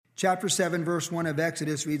Chapter 7, verse 1 of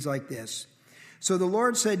Exodus reads like this. So the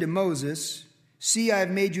Lord said to Moses, see, I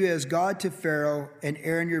have made you as God to Pharaoh, and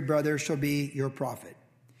Aaron your brother shall be your prophet.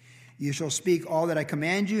 You shall speak all that I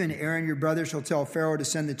command you, and Aaron your brother shall tell Pharaoh to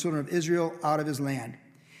send the children of Israel out of his land.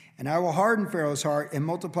 And I will harden Pharaoh's heart and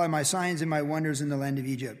multiply my signs and my wonders in the land of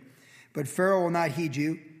Egypt. But Pharaoh will not heed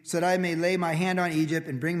you, so that I may lay my hand on Egypt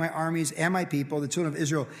and bring my armies and my people, the children of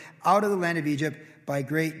Israel, out of the land of Egypt by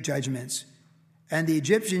great judgments. And the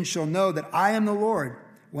Egyptians shall know that I am the Lord,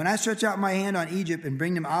 when I stretch out my hand on Egypt and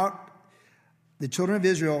bring them out, the children of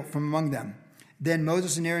Israel, from among them. Then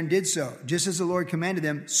Moses and Aaron did so, just as the Lord commanded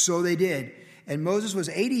them, so they did. And Moses was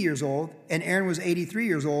 80 years old, and Aaron was 83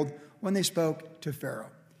 years old when they spoke to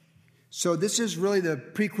Pharaoh. So this is really the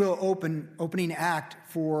prequel opening act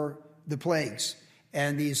for the plagues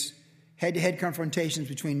and these head-to-head confrontations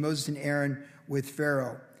between Moses and Aaron with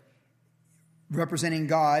Pharaoh. Representing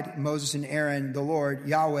God, Moses and Aaron, the Lord,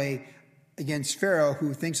 Yahweh, against Pharaoh,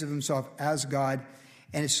 who thinks of himself as God.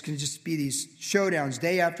 And it's going to just be these showdowns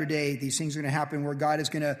day after day. These things are going to happen where God is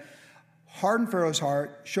going to harden Pharaoh's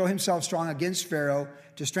heart, show himself strong against Pharaoh,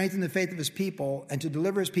 to strengthen the faith of his people, and to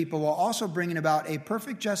deliver his people, while also bringing about a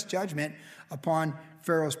perfect just judgment upon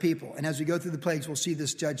Pharaoh's people. And as we go through the plagues, we'll see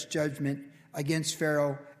this judgment against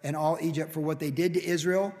Pharaoh and all Egypt for what they did to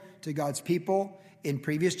Israel, to God's people, in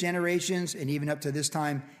previous generations, and even up to this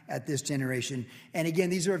time at this generation. And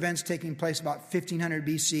again, these are events taking place about 1500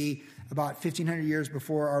 BC, about 1500 years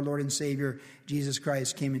before our Lord and Savior, Jesus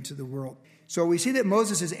Christ, came into the world. So we see that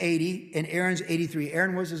Moses is 80 and Aaron's 83.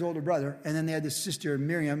 Aaron was his older brother, and then they had this sister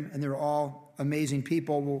Miriam, and they're all amazing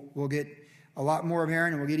people. We'll get a lot more of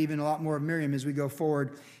Aaron, and we'll get even a lot more of Miriam as we go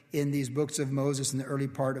forward in these books of Moses in the early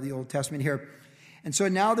part of the Old Testament here. And so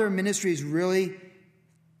now their ministry is really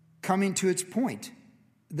coming to its point.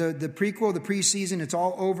 The prequel, the preseason, it's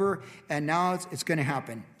all over, and now it's going to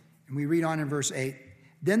happen. And we read on in verse 8.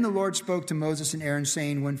 Then the Lord spoke to Moses and Aaron,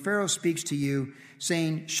 saying, when Pharaoh speaks to you,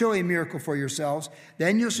 saying, show a miracle for yourselves,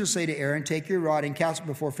 then you shall say to Aaron, take your rod and cast it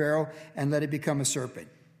before Pharaoh, and let it become a serpent.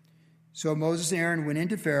 So Moses and Aaron went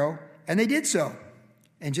into Pharaoh, and they did so,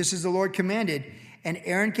 and just as the Lord commanded. And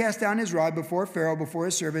Aaron cast down his rod before Pharaoh, before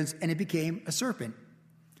his servants, and it became a serpent.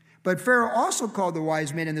 But Pharaoh also called the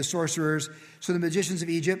wise men and the sorcerers, so the magicians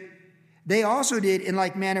of Egypt. They also did in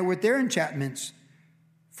like manner with their enchantments.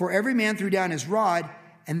 For every man threw down his rod,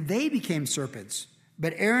 and they became serpents.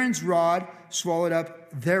 But Aaron's rod swallowed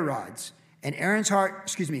up their rods. And and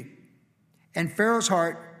Pharaoh's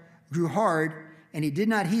heart grew hard, and he did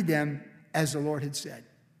not heed them, as the Lord had said.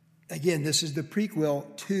 Again, this is the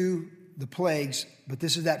prequel to the plagues, but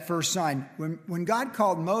this is that first sign. When God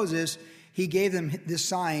called Moses, he gave them this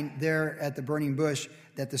sign there at the burning bush,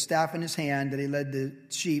 that the staff in his hand that he led the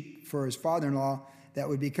sheep for his father-in-law, that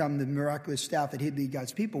would become the miraculous staff that he'd lead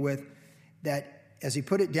God's people with, that as he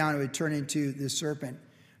put it down, it would turn into this serpent.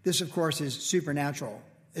 This, of course, is supernatural.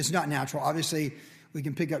 It's not natural. Obviously, we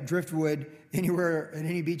can pick up driftwood anywhere at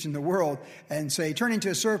any beach in the world and say, turn into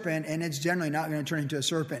a serpent, and it's generally not going to turn into a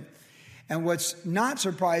serpent. And what's not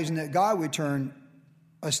surprising that God would turn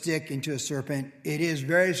a stick into a serpent, it is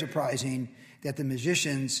very surprising that the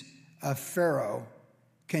magicians of Pharaoh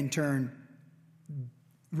can turn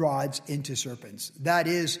rods into serpents. That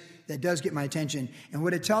does get my attention. And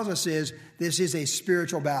what it tells us is this is a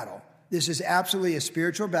spiritual battle. This is absolutely a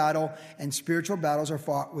spiritual battle, and spiritual battles are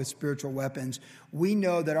fought with spiritual weapons. We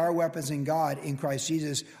know that our weapons in God, in Christ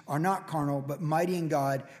Jesus, are not carnal, but mighty in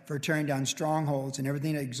God for tearing down strongholds and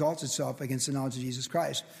everything that exalts itself against the knowledge of Jesus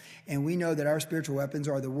Christ. And we know that our spiritual weapons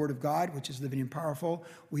are the Word of God, which is living and powerful.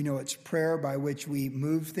 We know it's prayer by which we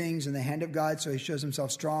move things in the hand of God so he shows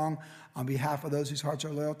himself strong on behalf of those whose hearts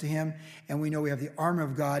are loyal to him. And we know we have the armor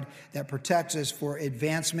of God that protects us for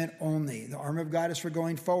advancement only. The armor of God is for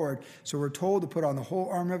going forward. So we're told to put on the whole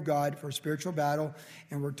armor of God for spiritual battle,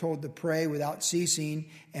 and we're told to pray without ceasing,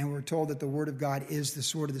 and we're told that the Word of God is the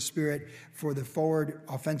sword of the Spirit for the forward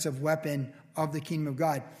offensive weapon of the kingdom of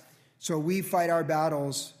God. So we fight our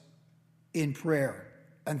battles in prayer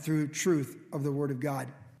and through truth of the Word of God.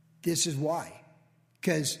 This is why.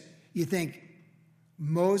 Because you think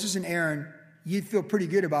Moses and Aaron, you'd feel pretty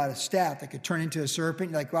good about a staff that could turn into a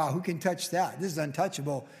serpent. You're like, wow, who can touch that? This is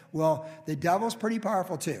untouchable. Well, the devil's pretty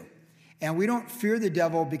powerful too. And we don't fear the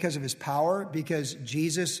devil because of his power, because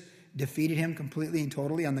Jesus defeated him completely and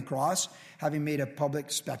totally on the cross, having made a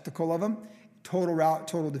public spectacle of him. Total rout,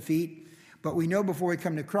 total defeat. But we know before we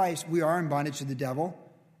come to Christ, we are in bondage to the devil.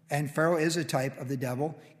 And Pharaoh is a type of the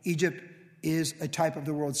devil. Egypt is a type of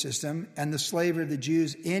the world system. And the slavery of the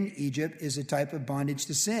Jews in Egypt is a type of bondage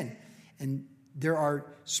to sin. And There are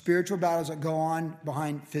spiritual battles that go on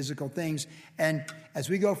behind physical things. And as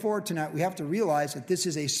we go forward tonight, we have to realize that this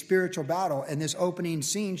is a spiritual battle. And this opening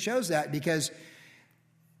scene shows that, because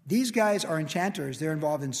these guys are enchanters. They're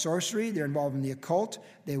involved in sorcery. They're involved in the occult.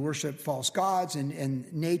 They worship false gods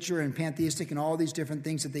and nature and pantheistic and all these different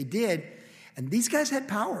things that they did. And these guys had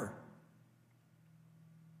power.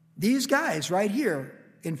 These guys right here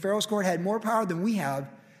in Pharaoh's court had more power than we have.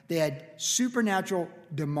 They had supernatural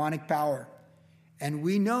demonic power. And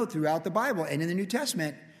we know throughout the Bible and in the New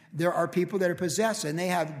Testament, there are people that are possessed and they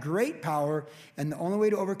have great power. And the only way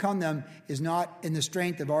to overcome them is not in the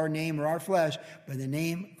strength of our name or our flesh, but in the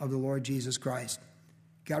name of the Lord Jesus Christ.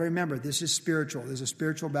 Got to remember, this is spiritual. There's a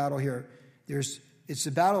spiritual battle here. It's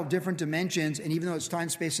a battle of different dimensions. And even though it's time,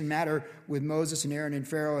 space, and matter with Moses and Aaron and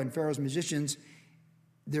Pharaoh's magicians,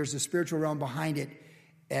 there's a spiritual realm behind it.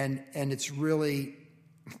 And it's really,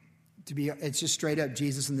 it's just straight up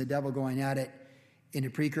Jesus and the devil going at it, in a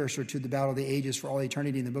precursor to the battle of the ages for all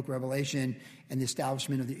eternity in the book of Revelation and the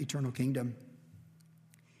establishment of the eternal kingdom.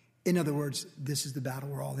 In other words, this is the battle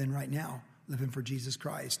we're all in right now, living for Jesus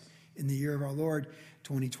Christ in the year of our Lord,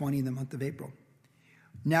 2020, in the month of April.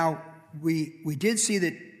 Now, we did see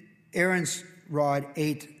that Aaron's rod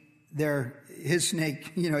ate his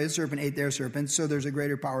snake, his serpent ate their serpent, so there's a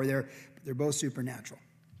greater power there, but they're both supernatural.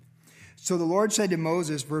 So the Lord said to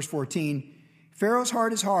Moses, verse 14, Pharaoh's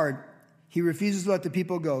heart is hard. He refuses to let the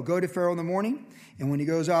people go. Go to Pharaoh in the morning, and when he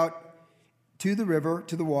goes out to the river,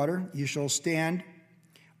 to the water, you shall stand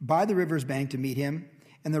by the river's bank to meet him.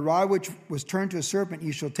 And the rod which was turned to a serpent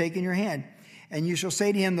you shall take in your hand. And you shall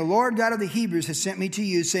say to him, the Lord God of the Hebrews has sent me to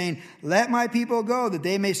you, saying, let my people go, that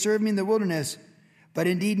they may serve me in the wilderness. But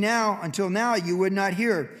indeed until now, you would not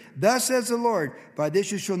hear. Thus says the Lord, by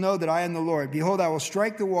this you shall know that I am the Lord. Behold, I will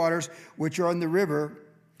strike the waters which are on the river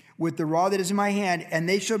with the rod that is in my hand, and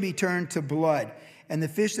they shall be turned to blood. And the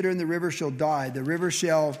fish that are in the river shall die. The river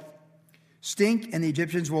shall stink, and the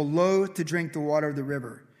Egyptians will loathe to drink the water of the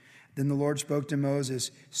river. Then the Lord spoke to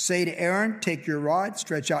Moses, say to Aaron, take your rod,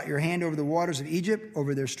 stretch out your hand over the waters of Egypt,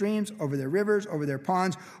 over their streams, over their rivers, over their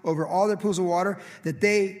ponds, over all their pools of water, that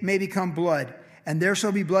they may become blood. And there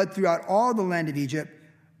shall be blood throughout all the land of Egypt,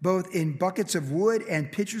 both in buckets of wood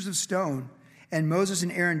and pitchers of stone. And Moses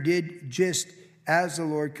and Aaron did just as the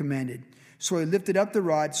Lord commanded. So he lifted up the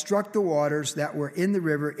rod, struck the waters that were in the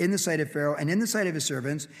river, in the sight of Pharaoh and in the sight of his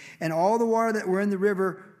servants, and all the water that were in the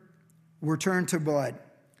river were turned to blood.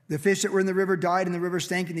 The fish that were in the river died, and the river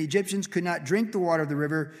stank, and the Egyptians could not drink the water of the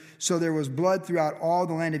river, so there was blood throughout all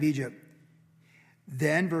the land of Egypt.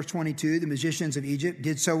 Then, verse 22, the magicians of Egypt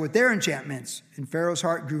did so with their enchantments, and Pharaoh's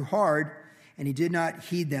heart grew hard, and he did not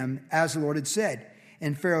heed them, as the Lord had said.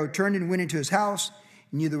 And Pharaoh turned and went into his house,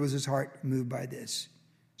 neither was his heart moved by this.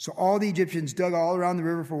 So all the Egyptians dug all around the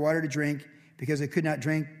river for water to drink, because they could not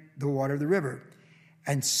drink the water of the river.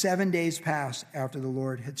 And 7 days passed after the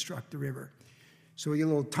Lord had struck the river. So we get a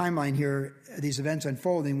little timeline here, these events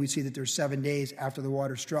unfolding. We see that there's 7 days after the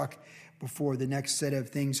water struck before the next set of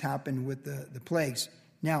things happen with the plagues.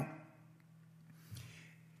 Now,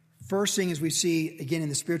 first thing is we see, again, in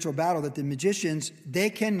the spiritual battle, that the magicians,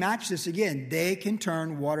 they can match this again. They can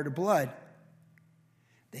turn water to blood.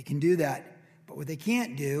 They can do that. But what they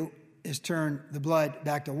can't do is turn the blood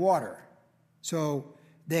back to water. So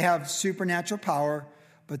they have supernatural power,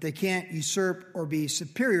 but they can't usurp or be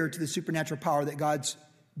superior to the supernatural power that God's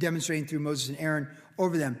demonstrating through Moses and Aaron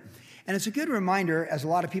over them. And it's a good reminder, as a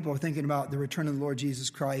lot of people are thinking about the return of the Lord Jesus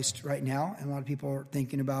Christ right now, and a lot of people are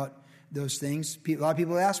thinking about those things. A lot of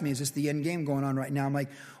people ask me, is this the end game going on right now? I'm like,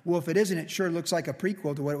 well, if it isn't, it sure looks like a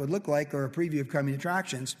prequel to what it would look like, or a preview of coming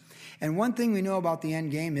attractions. And one thing we know about the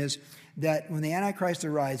end game is that when the Antichrist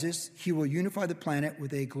arises, he will unify the planet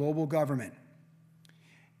with a global government,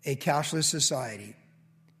 a cashless society.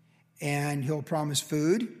 And he'll promise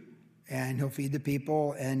food, and he'll feed the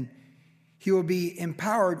people, and he will be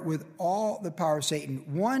empowered with all the power of Satan.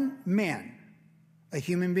 One man, a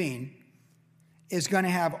human being, is going to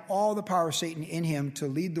have all the power of Satan in him to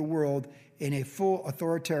lead the world in a full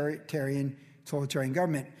totalitarian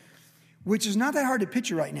government, which is not that hard to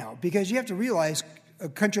picture right now, because you have to realize a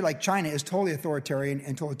country like China is totally authoritarian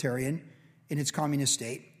and totalitarian in its communist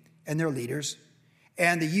state and their leaders.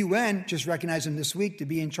 And the UN just recognized them this week to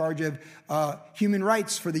be in charge of human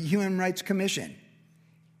rights for the Human Rights Commission.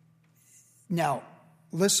 Now,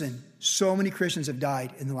 listen, so many Christians have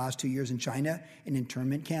died in the last 2 years in China in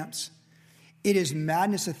internment camps. It is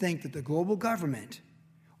madness to think that the global government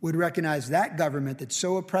would recognize that government that's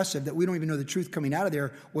so oppressive that we don't even know the truth coming out of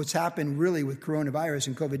there, what's happened really with coronavirus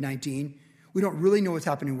and COVID-19. We don't really know what's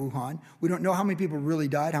happening in Wuhan. We don't know how many people really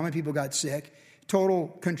died, how many people got sick. total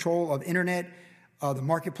control of internet, the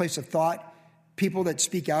marketplace of thought. People that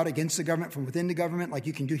speak out against the government from within the government, like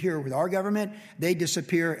you can do here with our government, they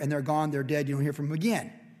disappear and they're gone, they're dead, you don't hear from them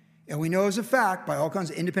again. And we know as a fact, by all kinds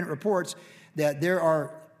of independent reports, that there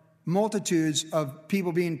are multitudes of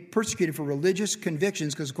people being persecuted for religious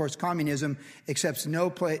convictions, because, of course, communism accepts no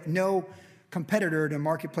competitor to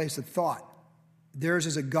marketplace of thought. Theirs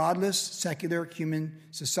is a godless, secular human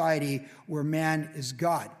society where man is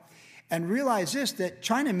God. And realize this, that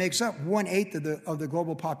China makes up 1/8 of the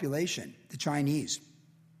global population, the Chinese.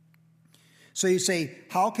 So you say,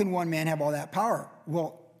 how can one man have all that power?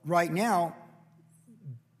 Well, right now,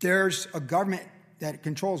 there's a government that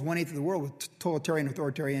controls 1/8 of the world with totalitarian,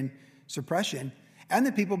 authoritarian suppression, and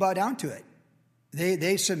the people bow down to it.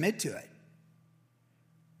 They submit to it.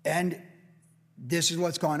 And this is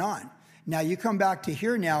what's gone on. Now, you come back to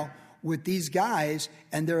here now with these guys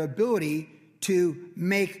and their ability to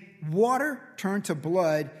make water turn to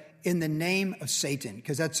blood in the name of Satan,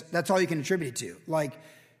 because that's all you can attribute it to. Like,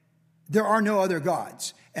 there are no other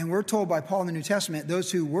gods. And we're told by Paul in the New Testament,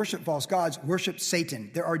 those who worship false gods worship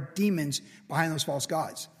Satan. There are demons behind those false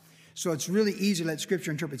gods. So it's really easy to let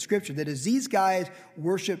Scripture interpret Scripture. That as these guys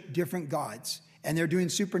worship different gods and they're doing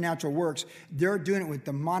supernatural works, they're doing it with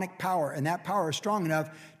demonic power. And that power is strong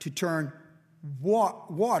enough to turn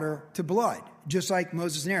water to blood, just like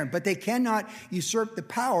Moses and Aaron. But they cannot usurp the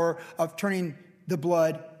power of turning the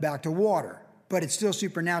blood back to water. But it's still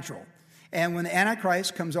supernatural. And when the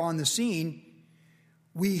Antichrist comes on the scene,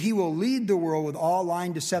 he will lead the world with all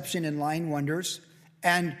lying deception and lying wonders.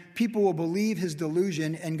 And people will believe his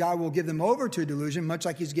delusion, and God will give them over to a delusion, much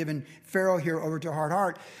like he's given Pharaoh here over to a hard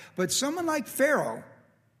heart. But someone like Pharaoh,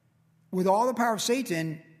 with all the power of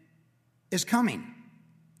Satan, is coming.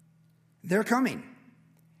 They're coming.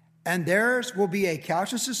 And theirs will be a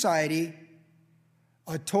cashless society,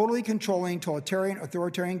 a totally controlling, totalitarian,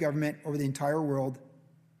 authoritarian government over the entire world,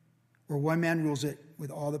 where one man rules it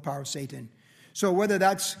with all the power of Satan. So whether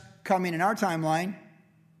that's coming in our timeline,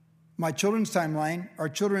 my children's timeline, our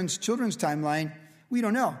children's timeline, we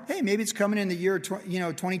don't know. Hey, maybe it's coming in the year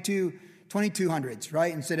 2200s,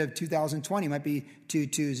 right? Instead of 2020, it might be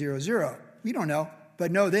 2200. We don't know.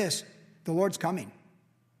 But know this, the Lord's coming.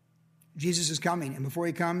 Jesus is coming. And before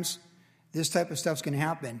he comes, this type of stuff's going to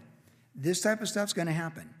happen. This type of stuff's going to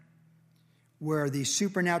happen, where these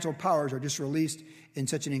supernatural powers are just released in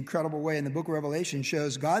such an incredible way. And the book of Revelation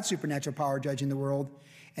shows God's supernatural power judging the world,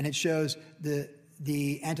 and it shows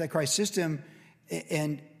the Antichrist system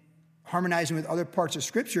and harmonizing with other parts of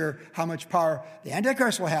Scripture how much power the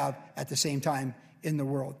Antichrist will have at the same time in the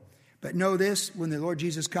world. But know this, when the Lord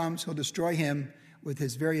Jesus comes, he'll destroy him with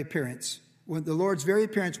his very appearance. When the Lord's very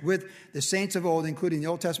appearance with the saints of old, including the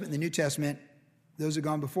Old Testament and the New Testament, those who have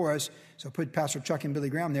gone before us, so put Pastor Chuck and Billy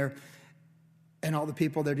Graham there, and all the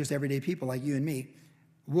people, they're just everyday people like you and me,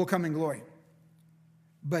 will come in glory.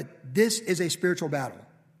 But this is a spiritual battle.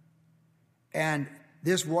 And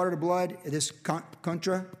this water to blood, this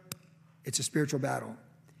contra, it's a spiritual battle.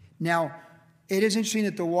 Now, it is interesting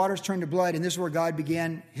that the waters turned to blood, and this is where God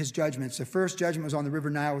began his judgments. The first judgment was on the river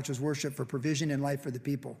Nile, which was worship for provision and life for the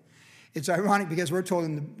people. It's ironic because we're told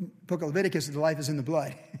in the book of Leviticus that the life is in the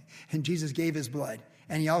blood, and Jesus gave his blood.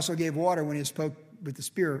 And he also gave water when he spoke with the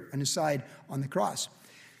spear on his side on the cross.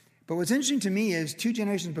 But what's interesting to me is 2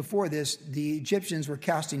 generations before this, the Egyptians were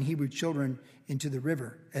casting Hebrew children into the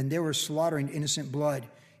river, and they were slaughtering innocent blood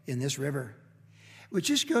in this river, which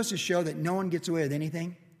just goes to show that no one gets away with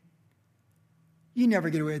anything. You never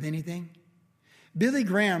get away with anything. Billy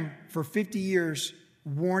Graham, for 50 years,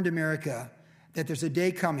 warned America that there's a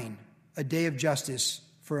day coming, a day of justice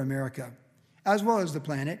for America, as well as the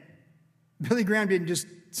planet. Billy Graham didn't just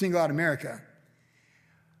single out America.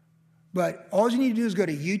 But all you need to do is go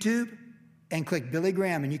to YouTube and click Billy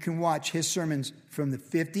Graham, and you can watch his sermons from the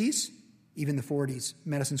 50s, even the 40s,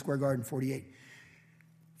 Madison Square Garden, 48.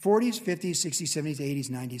 40s, 50s, 60s, 70s, 80s,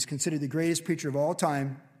 90s, considered the greatest preacher of all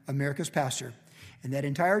time, America's pastor. And that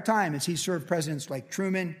entire time, as he served presidents like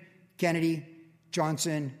Truman, Kennedy,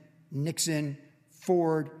 Johnson, Nixon,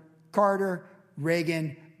 Ford, Carter,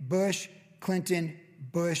 Reagan, Bush, Clinton,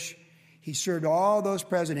 Bush, he served all those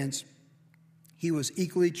presidents. He was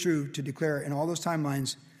equally true to declare in all those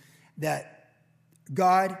timelines that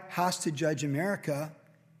God has to judge America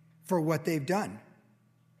for what they've done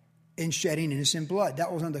in shedding innocent blood.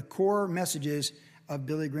 That was one of the core messages of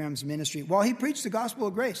Billy Graham's ministry. While he preached the gospel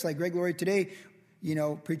of grace, like Greg Laurie today,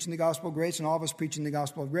 preaching the gospel of grace, and all of us preaching the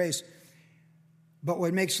gospel of grace. But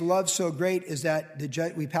what makes love so great is that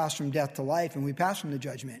we pass from death to life, and we pass from the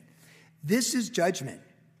judgment. This is judgment.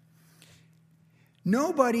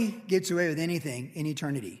 Nobody gets away with anything in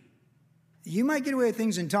eternity. you might get away with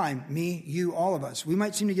things in time. Me, you, all of us. We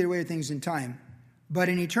might seem to get away with things in time. But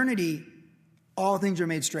in eternity, all things are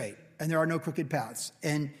made straight, and there are no crooked paths.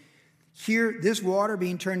 And here, this water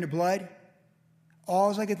being turned to blood,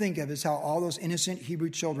 all I could think of is how all those innocent Hebrew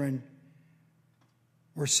children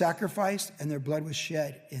were sacrificed and their blood was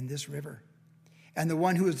shed in this river. And the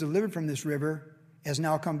one who was delivered from this river has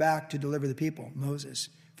now come back to deliver the people, Moses.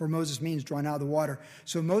 For Moses means drawn out of the water.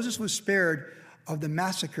 So Moses was spared of the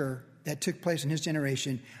massacre that took place in his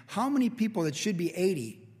generation. How many people that should be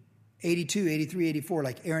 80, 82, 83, 84,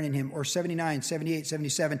 like Aaron and him, or 79, 78,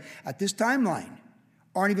 77, at this timeline,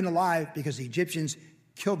 aren't even alive because the Egyptians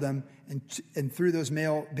killed them and threw those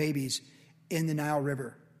male babies in the Nile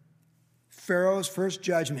River. Pharaoh's first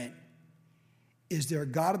judgment is their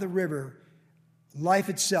God of the river, life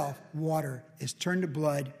itself, water, is turned to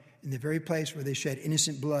blood in the very place where they shed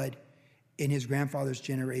innocent blood in his grandfather's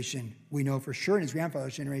generation. We know for sure in his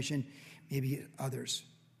grandfather's generation, maybe others.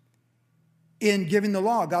 In giving the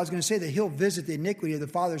law, God's going to say that he'll visit the iniquity of the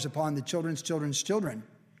fathers upon the children's children's children.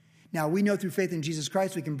 Now, we know through faith in Jesus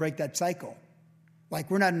Christ, we can break that cycle. Like,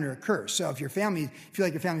 we're not under a curse. So if your family, feel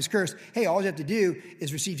like your family's cursed, hey, all you have to do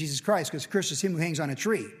is receive Jesus Christ, because cursed is him who hangs on a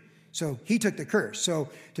tree. So he took the curse. So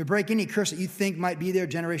to break any curse that you think might be there,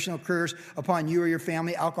 generational curse upon you or your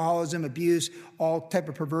family, alcoholism, abuse, all type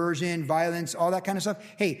of perversion, violence, all that kind of stuff.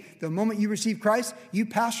 Hey, the moment you receive Christ, you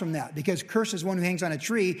pass from that, because curse is one who hangs on a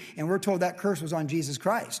tree, and we're told that curse was on Jesus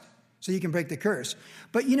Christ. So you can break the curse.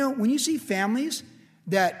 But when you see families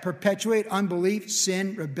that perpetuate unbelief,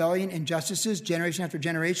 sin, rebellion, injustices, generation after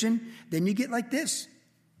generation, then you get like this.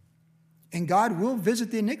 And God will visit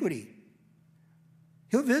the iniquity.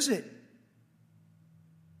 He'll visit.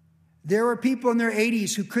 There were people in their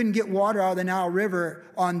 80s who couldn't get water out of the Nile River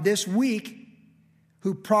on this week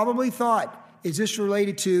who probably thought, is this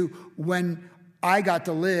related to when I got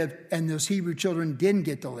to live and those Hebrew children didn't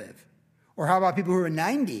get to live? Or how about people who are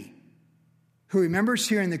 90 who remembers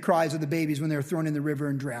hearing the cries of the babies when they were thrown in the river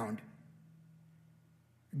and drowned?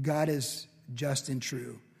 God is just and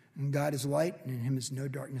true. And God is light, and in him is no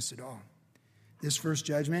darkness at all. This first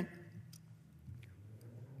judgment,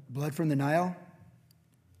 blood from the Nile,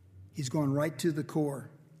 he's going right to the core.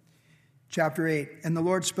 Chapter 8, and the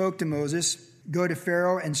Lord spoke to Moses, go to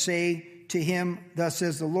Pharaoh and say to him, thus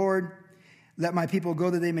says the Lord, let my people go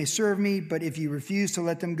that they may serve me, but if you refuse to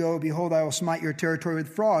let them go, behold, I will smite your territory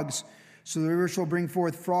with frogs. So the river shall bring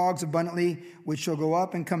forth frogs abundantly, which shall go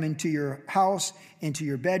up and come into your house, into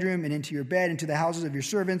your bedroom, and into your bed, into the houses of your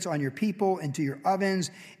servants, on your people, into your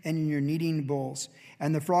ovens, and in your kneading bowls.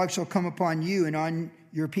 And the frogs shall come upon you, and on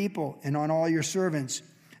your people, and on all your servants.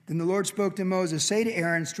 Then the Lord spoke to Moses, say to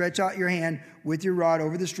Aaron, stretch out your hand with your rod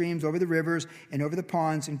over the streams, over the rivers, and over the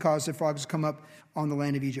ponds, and cause the frogs to come up on the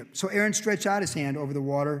land of Egypt. So Aaron stretched out his hand over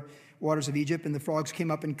the waters of Egypt, and the frogs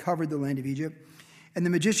came up and covered the land of Egypt. And the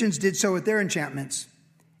magicians did so with their enchantments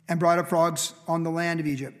and brought up frogs on the land of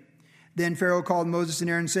Egypt. Then Pharaoh called Moses and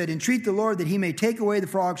Aaron and said, entreat the Lord that he may take away the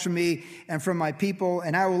frogs from me and from my people,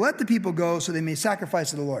 and I will let the people go so they may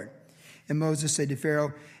sacrifice to the Lord. And Moses said to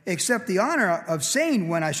Pharaoh, accept the honor of saying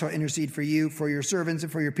when I shall intercede for you, for your servants,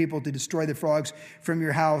 and for your people to destroy the frogs from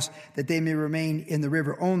your house, that they may remain in the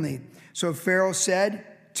river only. So Pharaoh said,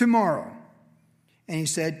 tomorrow. And he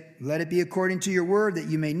said, let it be according to your word, that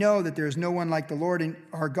you may know that there is no one like the Lord and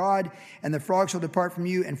our God, and the frogs shall depart from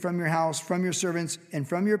you and from your house, from your servants, and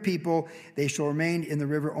from your people. They shall remain in the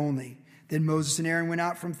river only. Then Moses and Aaron went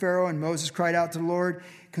out from Pharaoh, and Moses cried out to the Lord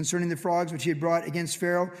concerning the frogs which he had brought against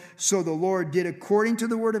Pharaoh. So the Lord did according to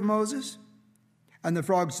the word of Moses, and the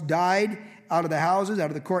frogs died out of the houses,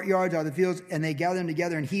 out of the courtyards, out of the fields, and they gathered them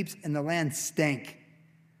together in heaps, and the land stank.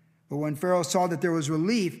 But when Pharaoh saw that there was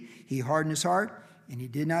relief, he hardened his heart, and he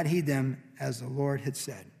did not heed them as the Lord had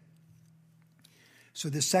said. So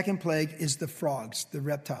the second plague is the frogs, the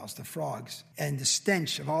reptiles, the frogs, and the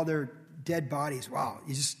stench of all their dead bodies. Wow,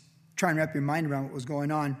 you just try and wrap your mind around what was going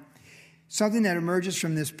on. Something that emerges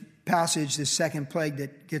from this passage, this second plague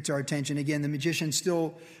that gets our attention. Again, the magicians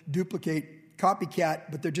still duplicate, copycat,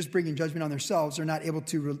 but they're just bringing judgment on themselves. They're not able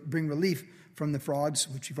to bring relief from the frogs,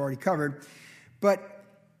 which we've already covered. But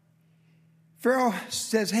Pharaoh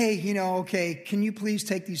says, hey, okay, can you please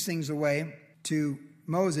take these things away to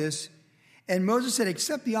Moses? And Moses said,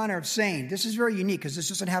 accept the honor of saying. This is very unique because this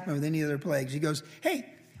doesn't happen with any other plagues. He goes, hey,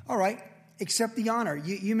 all right, accept the honor.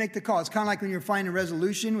 You make the call. It's kind of like when you're finding a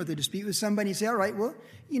resolution with a dispute with somebody. You say, all right, well,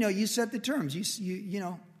 you set the terms.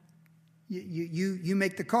 You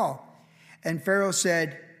make the call. And Pharaoh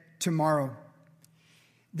said, tomorrow.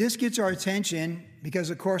 This gets our attention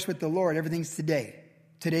because, of course, with the Lord, everything's today.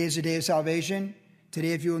 Today is the day of salvation.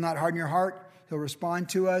 Today, if you will not harden your heart, he'll respond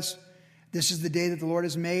to us. This is the day that the Lord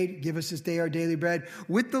has made. Give us this day our daily bread.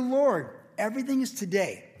 With the Lord, everything is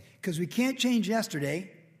today, because we can't change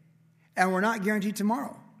yesterday, and we're not guaranteed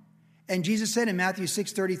tomorrow. And Jesus said in Matthew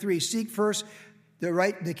 6:33, seek first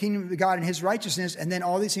the kingdom of God and his righteousness, and then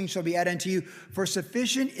all these things shall be added unto you. For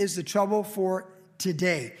sufficient is the trouble for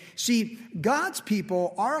today. See, God's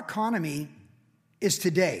people, our economy is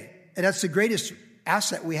today. And that's the greatest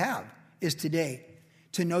asset we have, is today.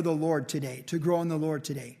 To know the Lord today, to grow in the Lord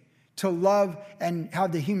today, to love and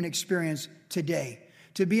have the human experience today,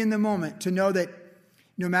 to be in the moment, to know that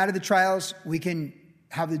no matter the trials, we can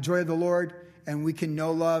have the joy of the Lord, and we can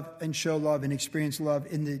know love and show love and experience love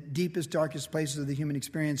in the deepest, darkest places of the human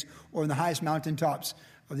experience, or in the highest mountaintops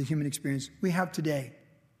of the human experience. We have today.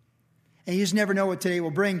 And you just never know what today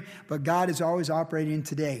will bring, but God is always operating in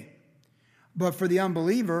today. But for the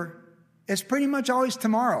unbeliever, it's pretty much always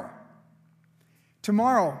tomorrow.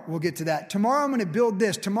 Tomorrow we'll get to that. Tomorrow I'm going to build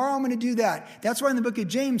this. Tomorrow I'm going to do that. That's why in the book of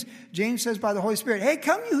James, James says by the Holy Spirit, hey,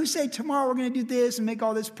 come you who say tomorrow we're going to do this and make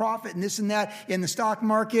all this profit and this and that in the stock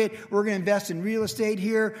market. We're going to invest in real estate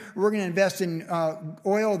here. We're going to invest in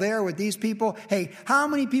oil there with these people. Hey, how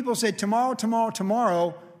many people said tomorrow, tomorrow,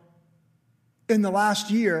 tomorrow in the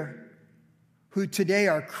last year who today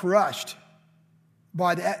are crushed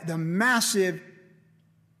by the massive,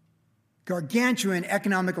 gargantuan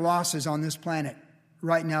economic losses on this planet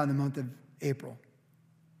right now in the month of April?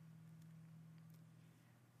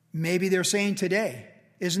 Maybe they're saying today.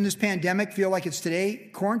 Isn't this pandemic feel like it's today?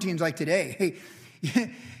 Quarantine's like today.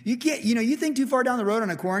 Hey, you can't, you think too far down the road on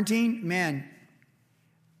a quarantine, man,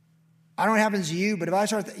 I don't know what happens to you, but if I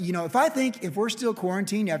start, if we're still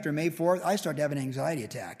quarantined after May 4th, I start to have an anxiety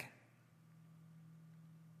attack.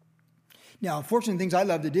 Now, fortunately, things I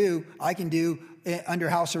love to do, I can do under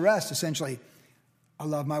house arrest, essentially. I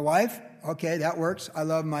love my wife. Okay, that works. I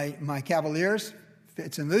love my Cavaliers,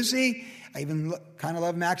 Fitz and Lucy. I even kind of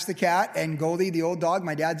love Max the cat and Goldie, the old dog,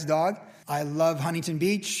 my dad's dog. I love Huntington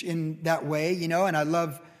Beach in that way, and I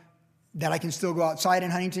love that I can still go outside in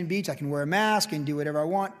Huntington Beach. I can wear a mask and do whatever I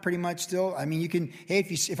want pretty much still. I mean, you can, hey,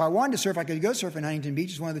 if I wanted to surf, I could go surf in Huntington Beach.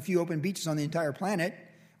 It's one of the few open beaches on the entire planet,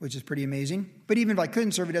 which is pretty amazing. But even if I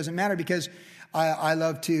couldn't surf, it doesn't matter, because I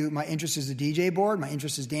love to, my interest is a DJ board. My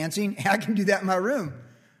interest is dancing. I can do that in my room.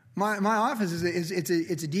 My office is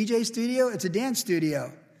it's a DJ studio. It's a dance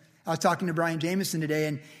studio. I was talking to Brian Jameson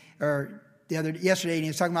today, yesterday, and he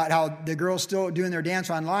was talking about how the girls still doing their dance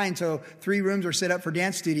online. So 3 rooms are set up for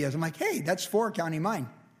dance studios. I'm like, hey, that's 4 counting mine.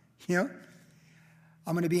 I'm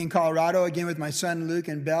going to be in Colorado again with my son Luke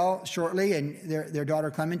and Belle shortly, and their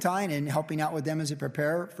daughter Clementine, and helping out with them as they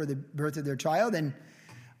prepare for the birth of their child. And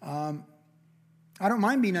I don't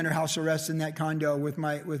mind being under house arrest in that condo with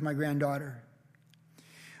my granddaughter.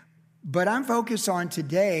 But I'm focused on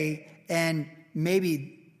today, and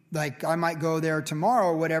maybe I might go there tomorrow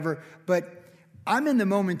or whatever, but I'm in the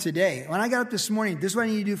moment today. When I got up this morning, this is what I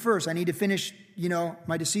need to do first. I need to finish,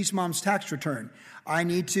 my deceased mom's tax return. I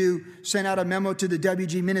need to send out a memo to the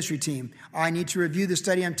WG ministry team. I need to review the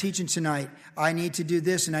study I'm teaching tonight. I need to do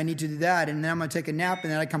this and I need to do that. And then I'm going to take a nap,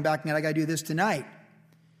 and then I come back and I got to do this tonight.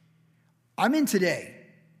 I'm in today.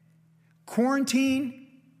 Quarantine,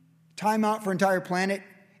 time out for entire planet.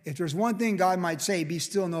 If there's one thing God might say, be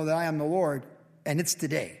still and know that I am the Lord, and it's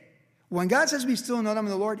today. When God says be still and know that I'm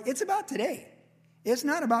the Lord, it's about today. It's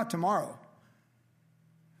not about tomorrow.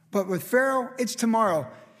 But with Pharaoh, it's tomorrow.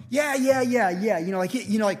 Yeah.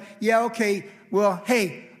 Yeah, okay. Well,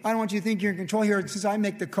 hey, I don't want you to think you're in control here. Since I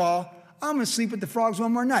make the call, I'm going to sleep with the frogs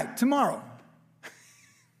one more night, tomorrow.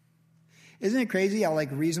 Isn't it crazy how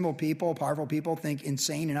reasonable people, powerful people think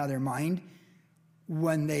insane and out of their mind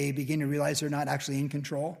when they begin to realize they're not actually in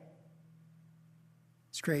control?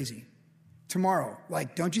 It's crazy. Tomorrow,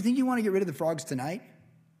 don't you think you want to get rid of the frogs tonight?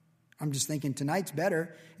 I'm just thinking tonight's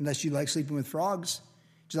better, unless you like sleeping with frogs.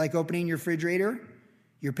 Do you like opening your refrigerator,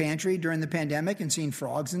 your pantry during the pandemic and seeing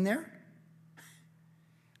frogs in there?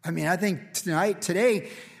 I mean, I think today,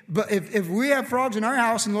 but if we have frogs in our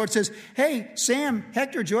house and the Lord says, hey, Sam,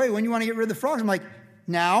 Hector, Joy, when you want to get rid of the frogs? I'm like,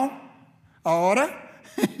 now? Ahora?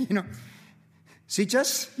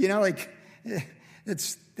 Sichas?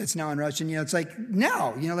 That's now in Russian. It's like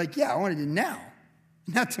now. Yeah, I want to do now.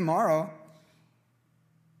 Not tomorrow.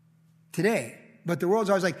 Today. But the world's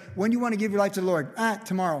always like, when do you want to give your life to the Lord?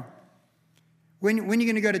 Tomorrow. When are you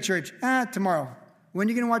going to go to church? Tomorrow. When are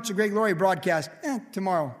you going to watch the Great Glory broadcast?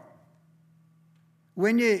 Tomorrow.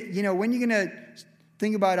 When are you going to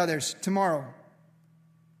think about others? Tomorrow.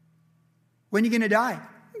 When are you going to die?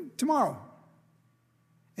 Tomorrow.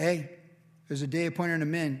 Hey, there's a day appointed unto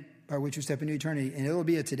men by which we step into eternity, and it'll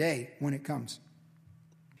be a today when it comes.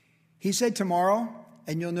 He said tomorrow,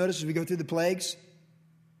 And you'll notice as we go through the plagues,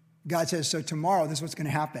 God says, so tomorrow, this is what's going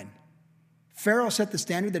to happen. Pharaoh set the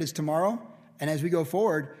standard that it's tomorrow. And as we go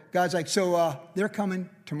forward, God's like, so they're coming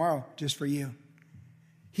tomorrow just for you.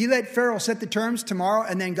 He let Pharaoh set the terms tomorrow,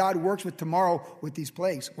 and then God works with tomorrow with these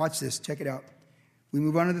plagues. Watch this. Check it out. We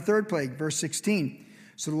move on to the third plague, verse 16.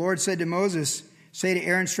 So the Lord said to Moses, say to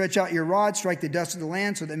Aaron, stretch out your rod, strike the dust of the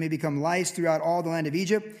land, so that it may become lice throughout all the land of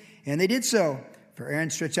Egypt. And they did so. For Aaron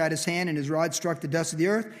stretched out his hand, and his rod struck the dust of the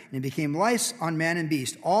earth, and it became lice on man and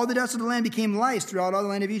beast. All the dust of the land became lice throughout all the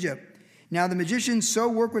land of Egypt. Now the magicians so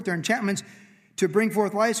work with their enchantments to bring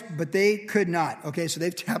forth lice, but they could not. Okay, so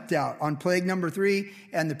they've tapped out on plague number 3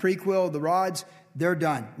 and the prequel, the rods. They're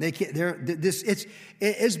done.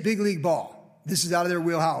 It's big league ball. This is out of their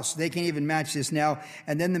wheelhouse. They can't even match this now.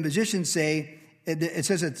 And then the magicians say, it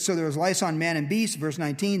says that, so there was lice on man and beast, verse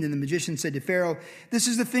 19. Then the magician said to Pharaoh, this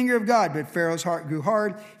is the finger of God. But Pharaoh's heart grew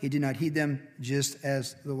hard. He did not heed them, just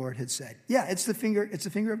as the Lord had said. Yeah, it's the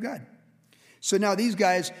finger of God. So now these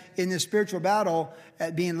guys in this spiritual battle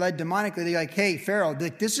at being led demonically, they're like, hey, Pharaoh,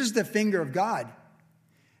 this is the finger of God.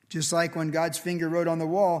 Just like when God's finger wrote on the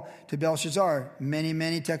wall to Belshazzar, many,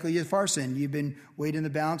 many tekel upharsin. You've been weighed in the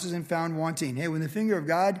balances and found wanting. Hey, when the finger of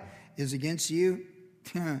God is against you,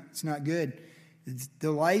 it's not good.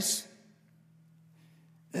 The lice,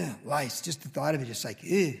 just the thought of it, just like,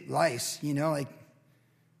 lice, like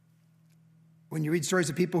when you read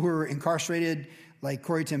stories of people who are incarcerated, like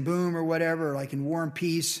Corrie ten Boom or whatever, like in War and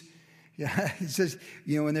Peace. Yeah, it says,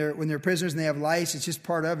 when they're prisoners and they have lice, it's just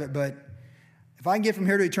part of it. But if I can get from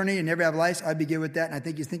here to eternity and never have lice, I'd be good with that. And I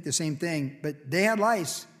think you think the same thing. But they had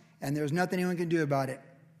lice, and there was nothing anyone could do about it.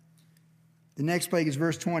 The next plague is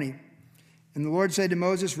verse 20. And the Lord said to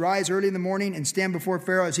Moses, rise early in the morning and stand before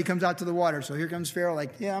Pharaoh as he comes out to the water. So here comes Pharaoh,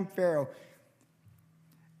 like, yeah, I'm Pharaoh.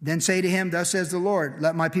 Then say to him, thus says the Lord,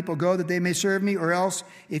 let my people go that they may serve me, or else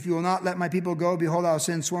if you will not let my people go, behold, I'll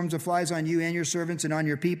send swarms of flies on you and your servants and on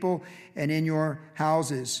your people and in your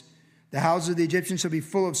houses. The houses of the Egyptians shall be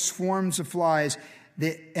full of swarms of flies,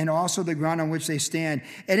 and also the ground on which they stand.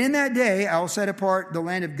 And in that day I will set apart the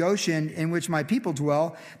land of Goshen in which my people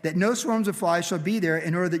dwell, that no swarms of flies shall be there,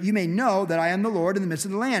 in order that you may know that I am the Lord in the midst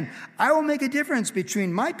of the land. I will make a difference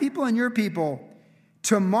between my people and your people.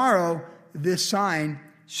 Tomorrow this sign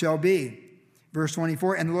shall be. Verse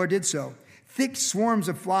 24, and the Lord did so. Thick swarms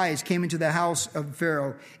of flies came into the house of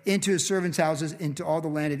Pharaoh, into his servants' houses, into all the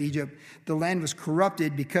land of Egypt. The land was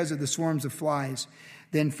corrupted because of the swarms of flies.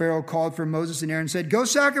 Then Pharaoh called for Moses and Aaron and said, go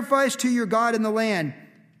sacrifice to your God in the land.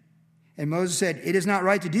 And Moses said, it is not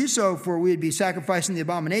right to do so, for we would be sacrificing the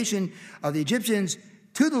abomination of the Egyptians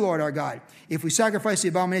to the Lord our God. If we sacrifice the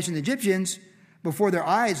abomination of the Egyptians before their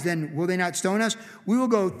eyes, then will they not stone us? We will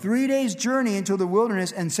go 3 days' journey into the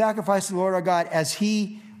wilderness and sacrifice to the Lord our God as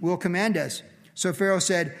he will command us. So Pharaoh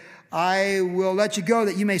said, I will let you go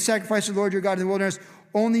that you may sacrifice to the Lord your God in the wilderness.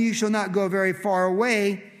 Only you shall not go very far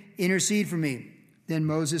away. Intercede for me. Then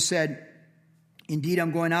Moses said, indeed,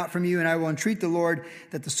 I'm going out from you, and I will entreat the Lord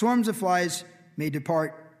that the swarms of flies may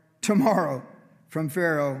depart tomorrow from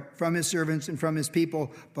Pharaoh, from his servants, and from his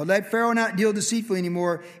people. But let Pharaoh not deal deceitfully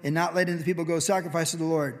anymore, and not letting the people go sacrifice to the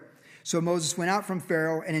Lord. So Moses went out from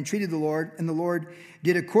Pharaoh and entreated the Lord, and the Lord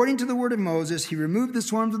did according to the word of Moses. He removed the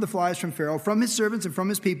swarms of the flies from Pharaoh, from his servants, and from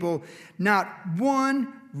his people. Not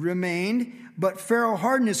one remained, but Pharaoh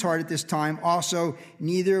hardened his heart at this time also,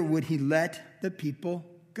 neither would he let the people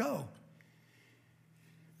go.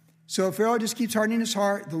 So Pharaoh just keeps hardening his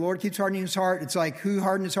heart. The Lord keeps hardening his heart. It's like, who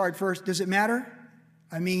hardened his heart first? Does it matter?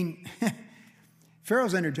 I mean,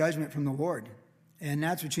 Pharaoh's under judgment from the Lord, and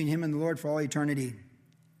that's between him and the Lord for all eternity.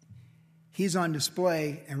 He's on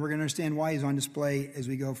display, and we're going to understand why he's on display as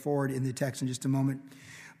we go forward in the text in just a moment.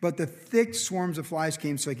 But the thick swarms of flies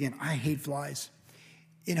came. So again, I hate flies.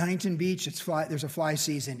 In Huntington Beach, there's a fly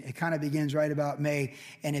season. It kind of begins right about May.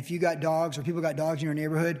 And if you got dogs or people got dogs in your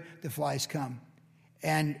neighborhood, the flies come.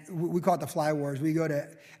 And we call it the fly wars. We go to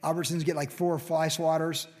Albertsons, get like 4 fly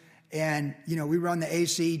swatters. And, we run the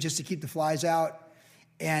AC just to keep the flies out.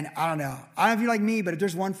 And I don't know if you're like me, but if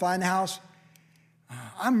there's one fly in the house,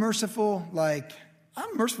 I'm merciful. Like,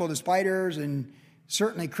 I'm merciful to spiders and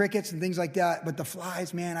certainly crickets and things like that. But the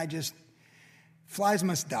flies, man, flies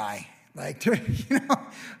must die. Like,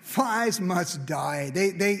 flies must die.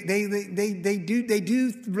 They do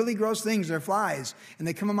really gross things. They're flies. And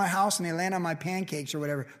they come in my house and they land on my pancakes or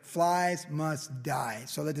whatever. Flies must die.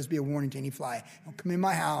 So let this be a warning to any fly. Don't come in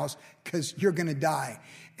my house because you're going to die.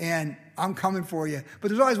 And I'm coming for you. But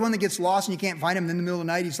there's always one that gets lost and you can't find him. And in the middle of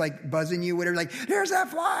the night, he's like buzzing you, whatever. Like, there's that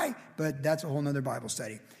fly. But that's a whole nother Bible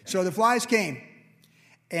study. So the flies came.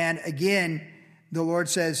 And again, the Lord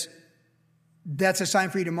says, that's a sign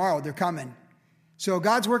for you tomorrow. They're coming. So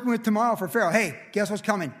God's working with tomorrow for Pharaoh. Hey, guess what's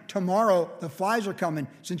coming? Tomorrow, the flies are coming.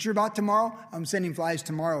 Since you're about tomorrow, I'm sending flies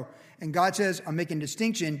tomorrow. And God says, I'm making a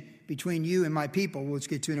distinction between you and my people. We'll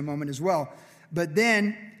get to in a moment as well. But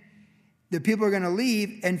then the people are going to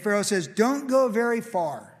leave, and Pharaoh says, don't go very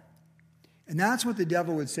far. And that's what the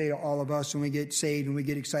devil would say to all of us when we get saved and we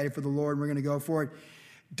get excited for the Lord and we're going to go for it.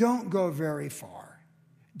 Don't go very far.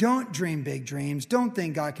 Don't dream big dreams. Don't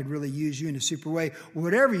think God could really use you in a super way.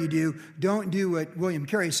 Whatever you do, don't do what William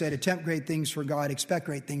Carey said, attempt great things for God, expect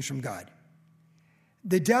great things from God.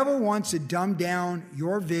 The devil wants to dumb down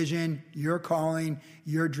your vision, your calling,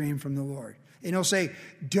 your dream from the Lord. And he'll say,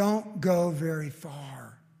 don't go very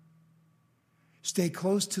far. Stay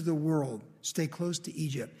close to the world. Stay close to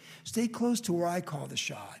Egypt. Stay close to where I call the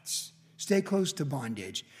shots. Stay close to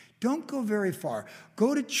bondage. Don't go very far.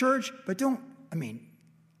 Go to church, but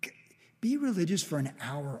be religious for an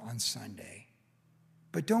hour on Sunday.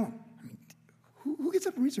 But who gets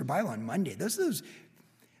up and reads their Bible on Monday? Those are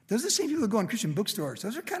the same people who go in Christian bookstores.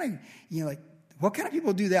 Those are kind of, what kind of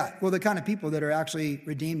people do that? Well, the kind of people that are actually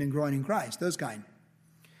redeemed and growing in Christ, those kind.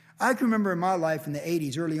 I can remember in my life in the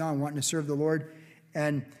 80s, early on, wanting to serve the Lord,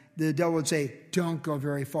 and the devil would say, don't go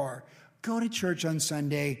very far. Go to church on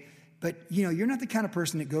Sunday, but, you're not the kind of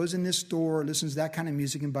person that goes in this store, listens to that kind of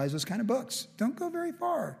music, and buys those kind of books. Don't go very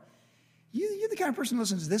far. You're the kind of person who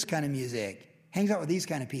listens to this kind of music, hangs out with these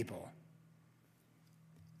kind of people.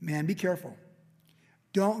 Man, be careful.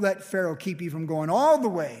 Don't let Pharaoh keep you from going all the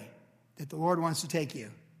way that the Lord wants to take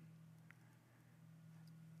you.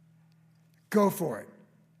 Go for it,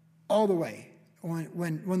 all the way.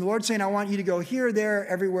 When the Lord's saying, I want you to go here, there,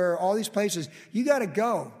 everywhere, all these places, you got to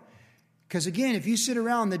go. Because again, if you sit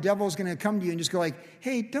around, the devil's going to come to you and just go like,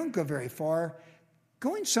 hey, don't go very far.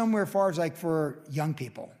 Going somewhere far is like for young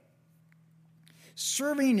people.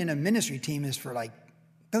 Serving in a ministry team is for like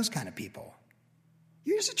those kind of people.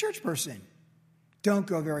 You're just a church person. Don't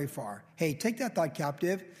go very far. Hey, take that thought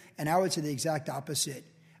captive, and I would say the exact opposite.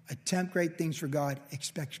 Attempt great things for God.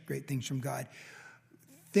 Expect great things from God.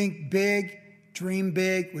 Think big. Dream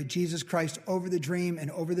big with Jesus Christ over the dream and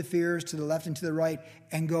over the fears to the left and to the right,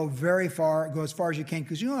 and go very far. Go as far as you can,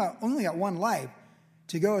 because you only got one life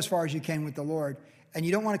to go as far as you can with the Lord, and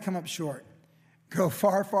you don't want to come up short. Go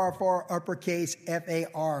far, far, far, uppercase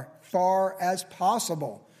F-A-R, far as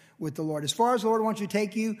possible with the Lord. As far as the Lord wants you to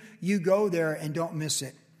take you, you go there and don't miss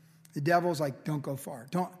it. The devil's like, don't go far.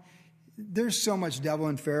 There's so much devil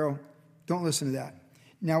in Pharaoh. Don't listen to that.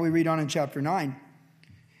 Now we read on in chapter 9.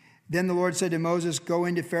 Then the Lord said to Moses, go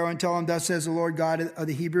into Pharaoh and tell him, thus says the Lord God of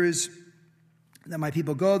the Hebrews, that my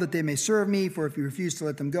people go, that they may serve me. For if you refuse to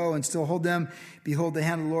let them go and still hold them, behold, the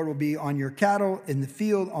hand of the Lord will be on your cattle, in the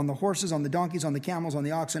field, on the horses, on the donkeys, on the camels, on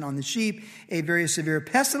the oxen, on the sheep, a very severe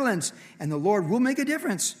pestilence. And the Lord will make a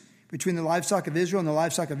difference between the livestock of Israel and the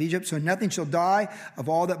livestock of Egypt, so nothing shall die of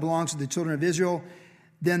all that belongs to the children of Israel.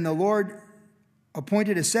 Then the Lord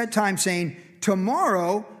appointed a set time, saying,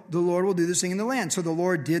 tomorrow the Lord will do this thing in the land. So the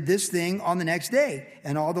Lord did this thing on the next day,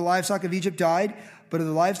 and all the livestock of Egypt died, but of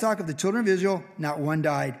the livestock of the children of Israel, not one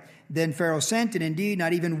died. Then Pharaoh sent, and indeed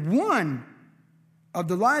not even one of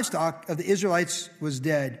the livestock of the Israelites was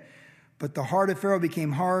dead. But the heart of Pharaoh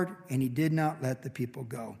became hard, and he did not let the people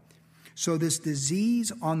go. So this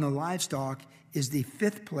disease on the livestock is the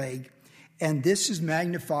fifth plague, and this is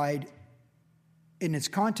magnified in its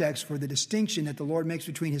context for the distinction that the Lord makes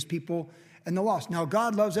between his people and the lost. Now,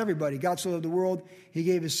 God loves everybody. God so loved the world, he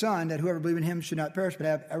gave his son, that whoever believes in him should not perish but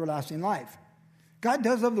have everlasting life. God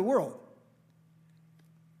does love the world.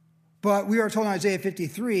 But we are told in Isaiah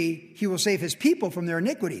 53, he will save his people from their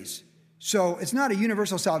iniquities. So it's not a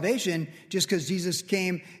universal salvation just because Jesus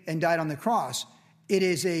came and died on the cross. It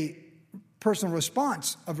is a personal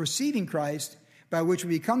response of receiving Christ, by which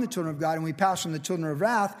we become the children of God, and we pass from the children of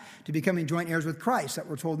wrath to becoming joint heirs with Christ, that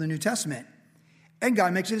we're told in the New Testament. And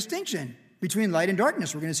God makes a distinction between light and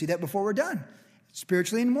darkness. We're going to see that before we're done,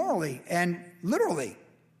 spiritually and morally and literally.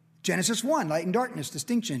 Genesis 1, light and darkness,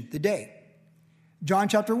 distinction, the day. John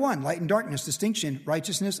chapter 1, light and darkness, distinction,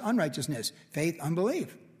 righteousness, unrighteousness, faith,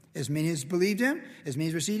 unbelief. As many as believed him, as many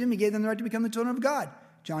as received him, he gave them the right to become the children of God.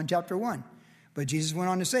 John chapter 1. But Jesus went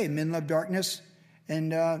on to say, men love darkness,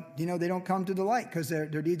 and they don't come to the light because their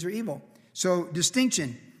deeds are evil. So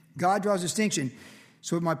distinction. God draws distinction.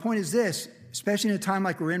 So my point is this, especially in a time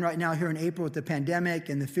like we're in right now here in April with the pandemic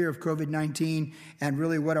and the fear of COVID-19, and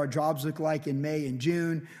really what our jobs look like in May and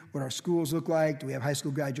June, what our schools look like. Do we have high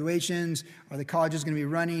school graduations? Are the colleges going to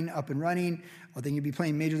be up and running? Are they going to be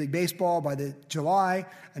playing Major League Baseball by the July?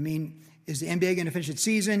 I mean, is the NBA going to finish its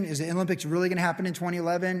season? Is the Olympics really going to happen in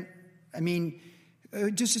 2011? I mean,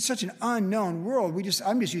 just it's such an unknown world.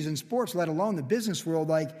 I'm just using sports, let alone the business world,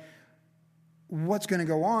 like what's going to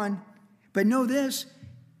go on. But know this,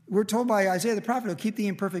 we're told by Isaiah the prophet, he'll keep thee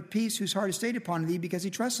in perfect peace, whose heart is stayed upon thee because he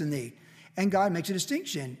trusts in thee. And God makes a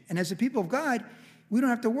distinction. And as the people of God, we don't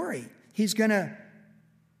have to worry. He's going to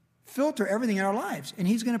filter everything in our lives. And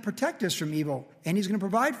he's going to protect us from evil. And he's going to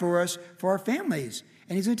provide for us, for our families.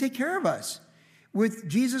 And he's going to take care of us. With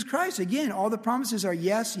Jesus Christ, again, all the promises are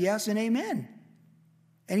yes, yes, and amen.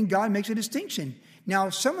 And God makes a distinction. Now,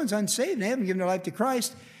 if someone's unsaved and they haven't given their life to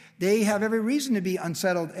Christ, they have every reason to be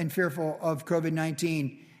unsettled and fearful of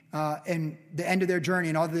COVID-19 and the end of their journey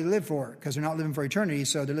and all that they live for, because they're not living for eternity,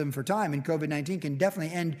 so they're living for time. And COVID-19 can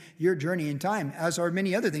definitely end your journey in time, as are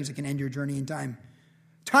many other things that can end your journey in time.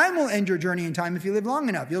 Time will end your journey in time if you live long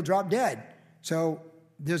enough. You'll drop dead. So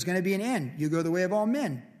there's going to be an end. You go the way of all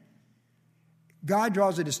men. God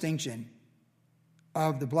draws a distinction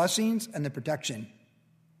of the blessings and the protection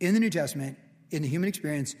in the New Testament, in the human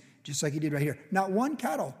experience, just like he did right here. Not one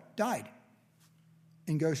cattle died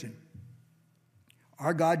in Goshen.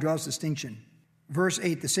 Our God draws distinction. Verse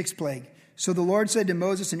 8, the sixth plague. So the Lord said to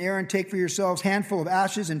Moses and Aaron, take for yourselves a handful of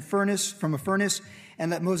ashes and furnace from a furnace, and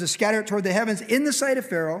let Moses scatter it toward the heavens in the sight of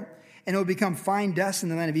Pharaoh, and it will become fine dust in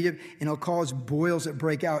the land of Egypt, and it'll cause boils that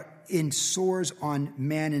break out in sores on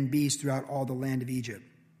man and beast throughout all the land of Egypt.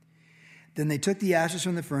 Then they took the ashes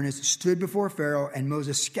from the furnace, stood before Pharaoh, and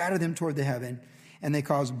Moses scattered them toward the heaven, and they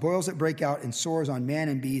caused boils that break out and sores on man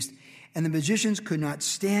and beast. And the magicians could not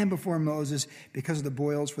stand before Moses because of the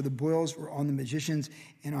boils, for the boils were on the magicians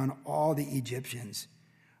and on all the Egyptians.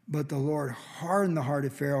 But the Lord hardened the heart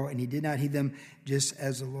of Pharaoh, and he did not heed them, just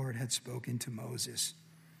as the Lord had spoken to Moses.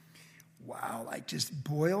 Wow, like just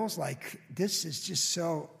boils, like this is just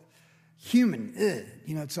so human. Ugh.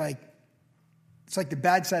 You know, it's like the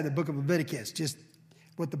bad side of the book of Leviticus, just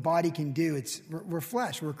what the body can do. We're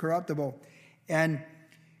flesh, we're corruptible. And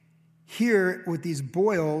here with these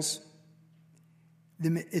boils,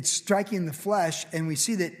 it's striking the flesh, and we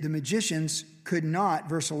see that the magicians could not,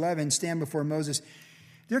 verse 11, stand before Moses.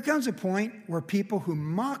 There comes a point where people who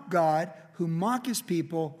mock God, who mock his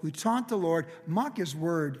people, who taunt the Lord, mock his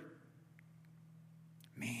word.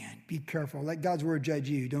 Man, be careful. Let God's word judge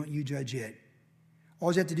you. Don't you judge it.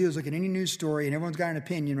 All you have to do is look at any news story, and everyone's got an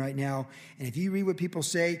opinion right now. And if you read what people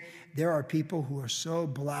say, there are people who are so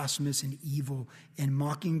blasphemous and evil in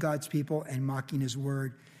mocking God's people and mocking his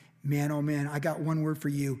word. Man, oh man, I got one word for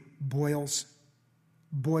you. Boils.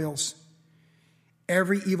 Boils.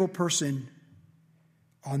 Every evil person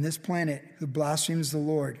on this planet who blasphemes the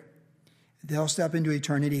Lord, they'll step into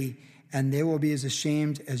eternity, and they will be as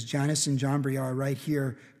ashamed as Jannes and Jambres are right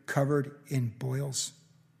here, covered in boils.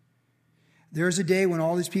 There is a day when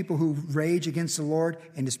all these people who rage against the Lord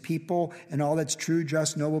and his people and all that's true,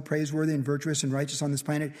 just, noble, praiseworthy, and virtuous and righteous on this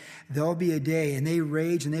planet, there'll be a day, and they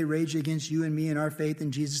rage against you and me and our faith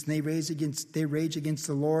in Jesus, and they rage against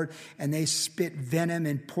the Lord, and they spit venom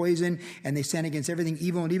and poison, and they stand against everything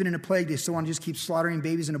evil, and even in a plague, they still want to just keep slaughtering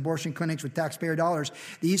babies in abortion clinics with taxpayer dollars.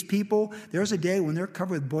 These people, there's a day when they're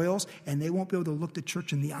covered with boils, and they won't be able to look the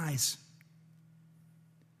church in the eyes.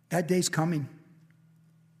 That day's coming.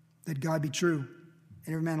 That God be true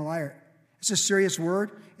and every man a liar. It's a serious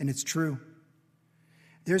word, and it's true.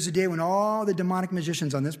 There's a day when all the demonic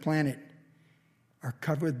magicians on this planet are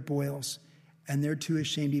covered with boils, and they're too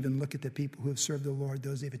ashamed to even look at the people who have served the Lord,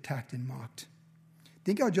 those they've attacked and mocked.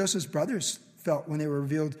 Think how Joseph's brothers felt when they were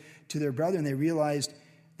revealed to their brother and they realized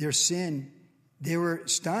their sin. They were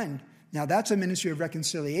stunned. Now, that's a ministry of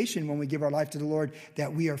reconciliation when we give our life to the Lord,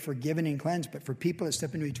 that we are forgiven and cleansed. But for people that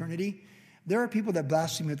step into eternity, there are people that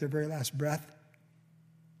blaspheme at their very last breath.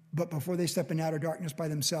 But before they step into outer darkness by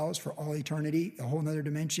themselves for all eternity, a whole other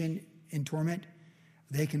dimension in torment,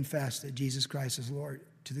 they confess that Jesus Christ is Lord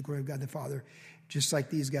to the glory of God the Father, just like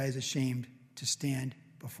these guys ashamed to stand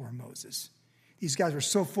before Moses. These guys were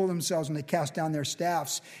so full of themselves when they cast down their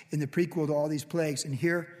staffs in the prequel to all these plagues. And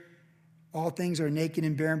here, all things are naked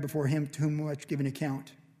and barren before him to whom much give an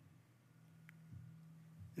account.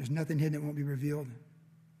 There's nothing hidden that won't be revealed.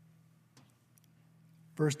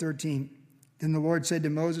 Verse 13, then the Lord said to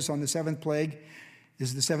Moses on the seventh plague, this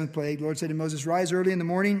is the seventh plague, the Lord said to Moses, rise early in the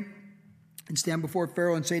morning and stand before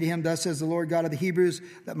Pharaoh and say to him, thus says the Lord God of the Hebrews,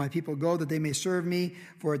 let my people go that they may serve me.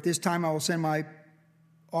 For at this time I will send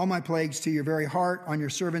all my plagues to your very heart, on your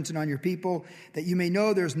servants and on your people, that you may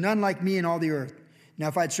know there's none like me in all the earth. Now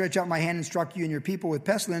if I'd stretch out my hand and struck you and your people with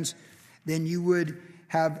pestilence, then you would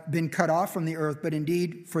have been cut off from the earth. But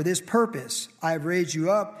indeed, for this purpose I have raised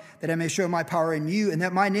you up, that I may show my power in you, and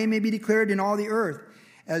that my name may be declared in all the earth,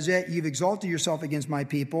 as that you've exalted yourself against my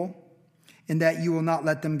people, and that you will not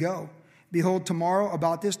let them go. Behold, tomorrow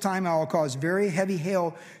about this time I will cause very heavy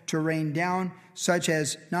hail to rain down, such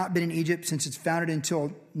as not been in Egypt since it's founded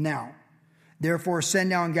until now. Therefore send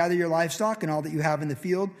now and gather your livestock and all that you have in the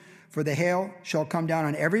field, for the hail shall come down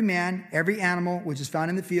on every man, every animal which is found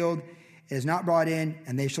in the field. It is not brought in,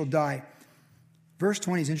 and they shall die. Verse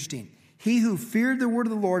 20 is interesting. He who feared the word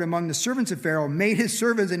of the Lord among the servants of Pharaoh made his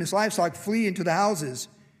servants and his livestock flee into the houses.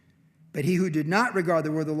 But he who did not regard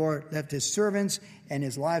the word of the Lord left his servants and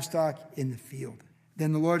his livestock in the field.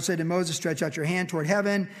 Then the Lord said to Moses, stretch out your hand toward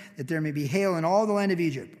heaven, that there may be hail in all the land of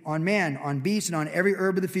Egypt, on man, on beast, and on every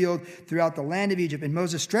herb of the field throughout the land of Egypt. And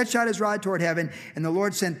Moses stretched out his rod toward heaven, and the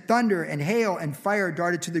Lord sent thunder and hail, and fire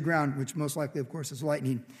darted to the ground, which most likely, of course, is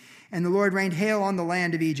lightning. And the Lord rained hail on the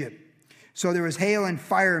land of Egypt. So there was hail and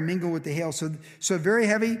fire mingled with the hail, so very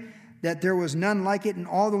heavy that there was none like it in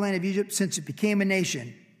all the land of Egypt since it became a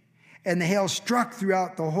nation. And the hail struck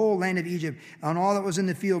throughout the whole land of Egypt, on all that was in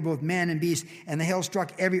the field, both man and beast. And the hail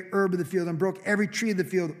struck every herb of the field and broke every tree of the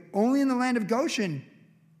field. Only in the land of Goshen,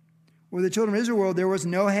 where the children of Israel were, there was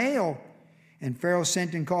no hail. And Pharaoh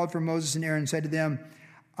sent and called for Moses and Aaron and said to them,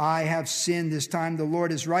 I have sinned this time. The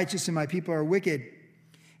Lord is righteous and my people are wicked.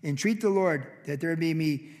 Entreat the Lord that there may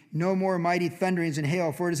be no more mighty thunderings and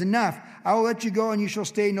hail, for it is enough. I will let you go and you shall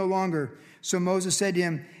stay no longer. So Moses said to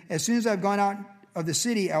him, as soon as I've gone out of the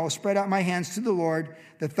city, I will spread out my hands to the Lord.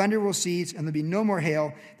 The thunder will cease, and there'll be no more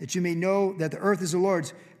hail, that you may know that the earth is the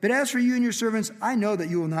Lord's. But as for you and your servants, I know that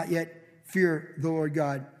you will not yet fear the Lord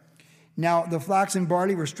God. Now the flax and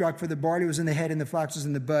barley were struck, for the barley was in the head and the flax was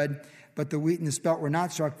in the bud. But the wheat and the spelt were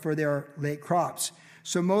not struck, for they are late crops.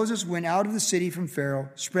 So Moses went out of the city from Pharaoh,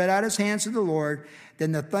 spread out his hands to the Lord.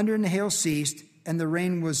 Then the thunder and the hail ceased, and the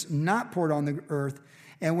rain was not poured on the earth.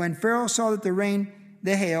 And when Pharaoh saw that the rain,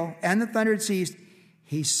 the hail, and the thunder had ceased,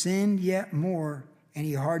 he sinned yet more, and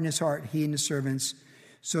he hardened his heart, he and his servants.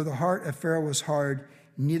 So the heart of Pharaoh was hard,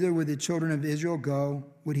 neither would the children of Israel go,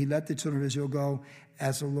 would he let the children of Israel go,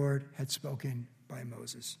 as the Lord had spoken by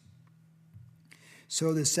Moses.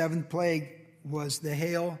 So the seventh plague was the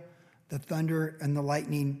hail, the thunder, and the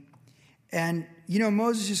lightning. And,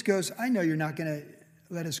 Moses just goes, I know you're not going to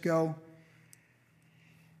let us go.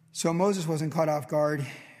 So Moses wasn't caught off guard.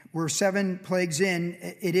 We're 7 plagues in.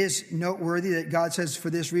 It is noteworthy that God says, for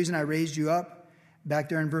this reason I raised you up. Back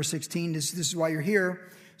there in verse 16, this is why you're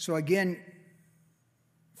here. So again,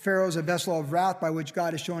 Pharaoh's a vessel of wrath by which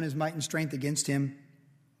God has shown his might and strength against him.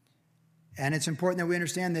 And it's important that we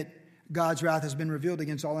understand that God's wrath has been revealed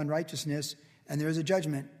against all unrighteousness, and there is a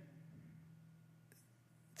judgment.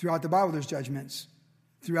 Throughout the Bible, there's judgments.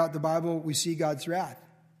 Throughout the Bible, we see God's wrath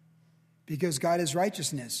because God is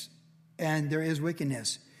righteousness and there is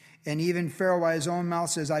wickedness. And even Pharaoh by his own mouth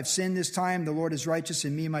says, I've sinned this time. The Lord is righteous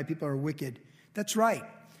and me and my people are wicked. That's right.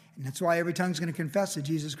 And that's why every tongue is going to confess that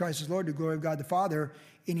Jesus Christ is Lord to the glory of God the Father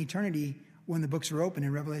in eternity when the books are open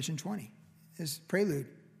in Revelation 20. It's prelude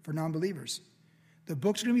for non-believers. The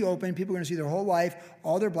books are going to be open. People are going to see their whole life,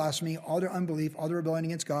 all their blasphemy, all their unbelief, all their rebellion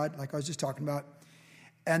against God, like I was just talking about.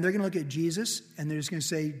 And they're going to look at Jesus, and they're just going to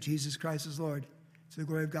say, Jesus Christ is Lord to the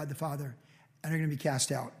glory of God the Father. And they're going to be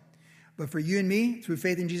cast out. But for you and me, through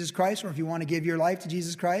faith in Jesus Christ, or if you want to give your life to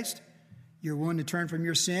Jesus Christ, you're willing to turn from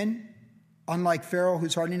your sin. Unlike Pharaoh,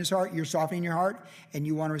 who's hardening his heart, you're softening your heart, and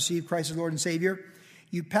you want to receive Christ as Lord and Savior.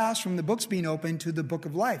 You pass from the books being open to the book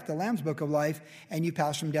of life, the Lamb's book of life, and you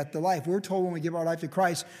pass from death to life. We're told when we give our life to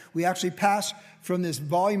Christ, we actually pass from this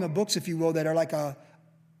volume of books, if you will, that are like a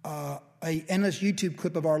endless YouTube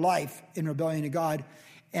clip of our life in rebellion to God.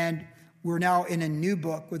 And we're now in a new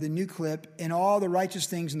book with a new clip, and all the righteous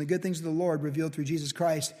things and the good things of the Lord revealed through Jesus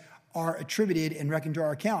Christ are attributed and reckoned to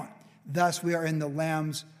our account. Thus, we are in the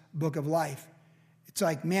Lamb's book of life. It's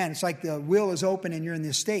like, man, it's like the will is open and you're in the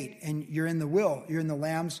estate, and you're in the will. You're in the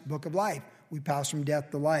Lamb's book of life. We pass from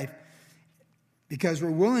death to life because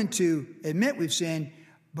we're willing to admit we've sinned.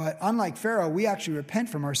 But unlike Pharaoh, we actually repent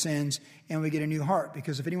from our sins and we get a new heart,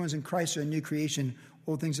 because if anyone's in Christ, they're a new creation.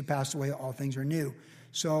 Old things have passed away, all things are new.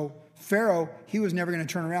 So Pharaoh, he was never going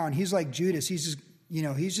to turn around. He's like Judas. He's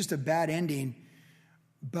just a bad ending.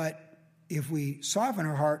 But if we soften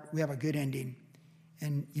our heart, we have a good ending.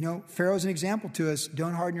 And, Pharaoh's an example to us.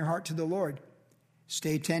 Don't harden your heart to the Lord.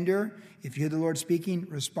 Stay tender. If you hear the Lord speaking,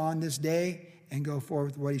 respond this day and go forward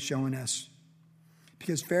with what he's showing us.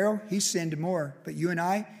 Because Pharaoh, he sinned more. But you and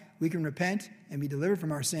I, we can repent and be delivered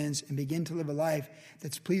from our sins and begin to live a life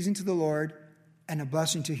that's pleasing to the Lord and a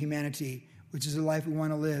blessing to humanity, which is a life we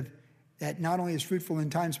want to live that not only is fruitful in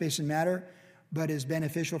time, space, and matter, but is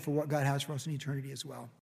beneficial for what God has for us in eternity as well.